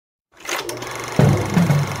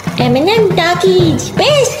M&M talkies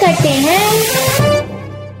पेश करते हैं।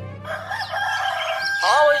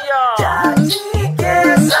 हाँ भैया, चाची के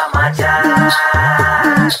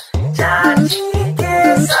समाचार, चाची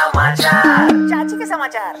के समाचार, चाची के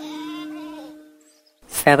समाचार।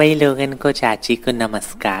 सभी लोगन को चाची को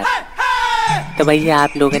नमस्कार। तो भैया आप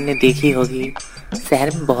लोगों ने देखी होगी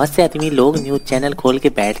शहर में बहुत से आदमी लोग न्यूज़ चैनल खोल के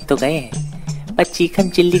बैठ तो गए हैं पर चीखम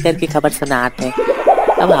चिल्ली करके खबर सुनाते हैं।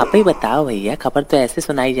 अब आप ही बताओ भैया, खबर तो ऐसे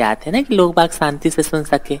सुनाई जाते है ना कि लोग बाग शांति से सुन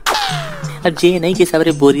सके। अब ये नहीं कि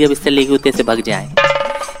सबरे बोरिया बिस्तर लेके उते से भग जाएं।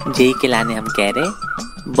 जेई के लाने हम कह रहे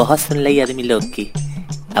बहुत सुन ली आदमी लोग की,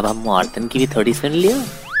 अब हम औरतन की भी थोड़ी सुन लियो।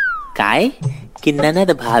 काय कि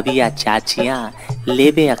ननद भाभी या चाचियां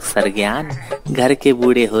लेबे अक्सर ज्ञान, घर के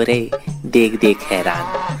बूढ़े हो रहे देख देख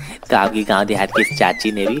हैरान। तो आपकी गांव देहात की इस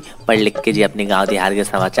चाची ने भी पढ़ लिख के जी अपने गांव देहात के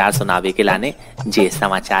समाचार सुनावे के लाने जे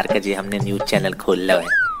समाचार का जे हमने न्यूज चैनल खोल लो है।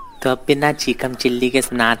 तो अब बिना चीकम चिल्ली के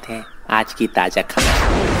सुनाते हैं आज की ताजा खबर।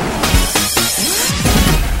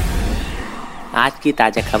 आज की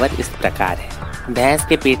ताजा खबर इस प्रकार है। भैंस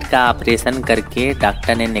के पेट का ऑपरेशन करके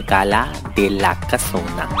डॉक्टर ने निकाला 1.5 लाख का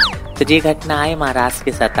सोना। तो ये घटना है महाराष्ट्र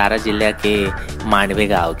के सतारा जिले के मांडवे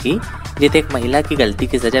गांव की, जिसे एक महिला की गलती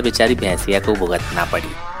की सजा बेचारी भैंसिया को भुगतना पड़ी।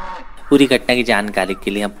 पूरी घटना की जानकारी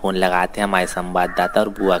के लिए हम फोन लगाते हैं हमारे संवाददाता और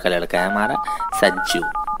बुआ का लड़का है हमारा सज्जू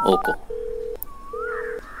ओको।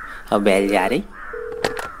 अब बैल जा रही।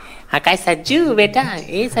 हाँ काय सज्जू बेटा,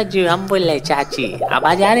 ए सज्जू हम बोल रहे चाची,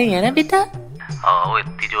 आवाज आ रही है ना बेटा? वो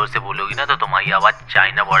इतनी जोर से बोलोगी ना तो तुम्हारी आवाज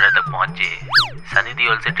चाइना बॉर्डर तक पहुंच जाए। सनी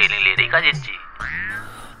देओल से ट्रेनिंग ले रही का जीजी?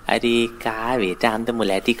 अरे कहा बेटा, हम तो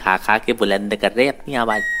मुलैठी खा खा के बुलंद कर रहे अपनी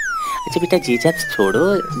आवाज। अच्छा बेटा जी जब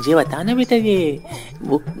छोड़ो, ये बताओ ना बेटा ये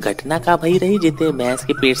वो घटना का भई रही जिते भैंस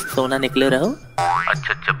के पेट से सोना निकले रहो?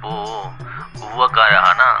 अच्छा वो कह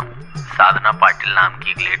रहा ना, साधना पाटिल नाम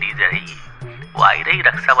की एक लेडीज रही, वो आई रही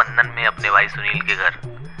रक्षाबंधन में अपने भाई सुनील के घर।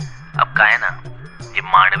 अब का है ना, ये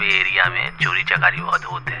मांडवे एरिया में चोरी चकारी बहुत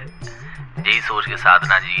होते है। यही सोच के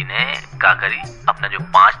साधना जी ने क्या करी, अपना जो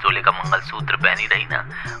 5 तोले का मंगलसूत्र पहनी रही ना,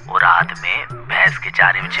 वो रात में भैंस के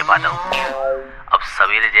चारे में छिपा दो। अब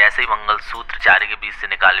सवेरे जैसे ही मंगलसूत्र चारे के बीच से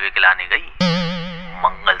निकालवे के लाने गई,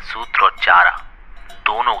 मंगलसूत्र और चारा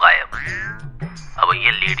दोनों गायब। अब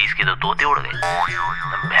ये लेडीज के तो तोते उड़ गए।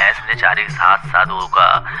 भैंस ने चारे के साथ साथ वो का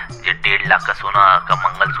जो 1.5 लाख का सोना का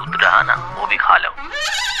मंगलसूत्र रहा ना, वो भी खा लो।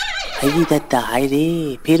 हाय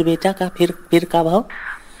रे, फिर बेटा का फिर का भाव?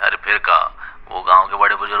 अरे फिर का, वो गांव के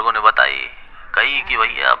बड़े बुजुर्गों ने बताई, कही कि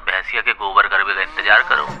भैया भैंसिया के गोबर करवे का इंतजार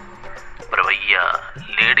करो। पर भैया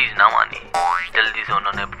लेडीज ना मानी। जल्दी से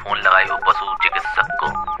उन्होंने फोन लगाई वो पशु चिकित्सक को,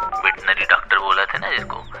 वेटनरी डॉक्टर बोला थे ना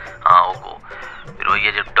जिसको, हाँ वो। फिर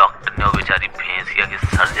भैया जब डॉक्टर ने वो बेचारी भैंसिया की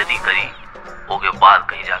सर्जरी करी, उसके बाद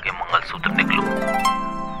कहीं जाके मंगलसूत्र निकलो,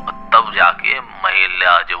 और तब जाके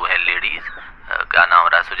महिला जो है लेडीज, क्या नाम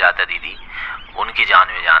रहा, सुजाता दीदी, उनकी जान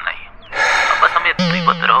में जान आई। बस हमें इतना ही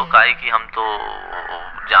पता रहो काहे कि हम तो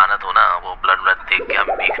जानत हो ना, वो ब्लड देख के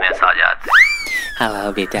हम वीकनेस आ जाते।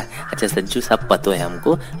 हाँ बेटा, अच्छा सज्जू सब पतो है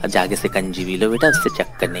हमको। अब जाके से कंजीवी लो बेटा, उससे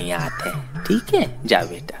चक्कर नहीं आते हैं, ठीक है? जाओ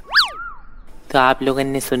बेटा। तो आप लोगों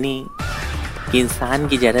ने सुनी कि इंसान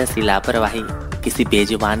की जरा सी लापरवाही किसी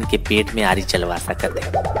बेजुबान के पेट में आरी चलवा सकते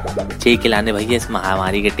है। चे खिलाने भैया इस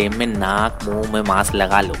महामारी के टाइम में नाक मुंह में मास्क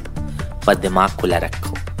लगा लो पर दिमाग खुला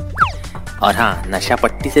रखो। और हाँ, नशा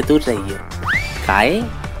पट्टी से दूर रहिए। काहे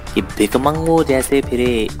कि भिकमंगो जैसे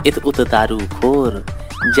फिरे इत उत दारू खोर,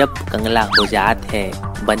 जब कंगला हो जात है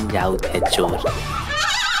बन जाऊत है चोर।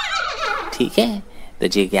 ठीक है, तो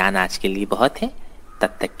ये ज्ञान आज के लिए बहुत है।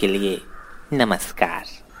 तब तक के लिए नमस्कार।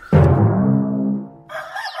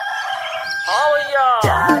 हाँ भैया,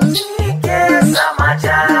 चाची के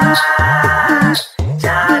समाचार,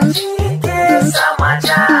 चाची के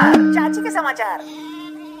समाचार, चाची के समाचार।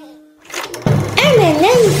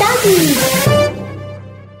 M&M talkies.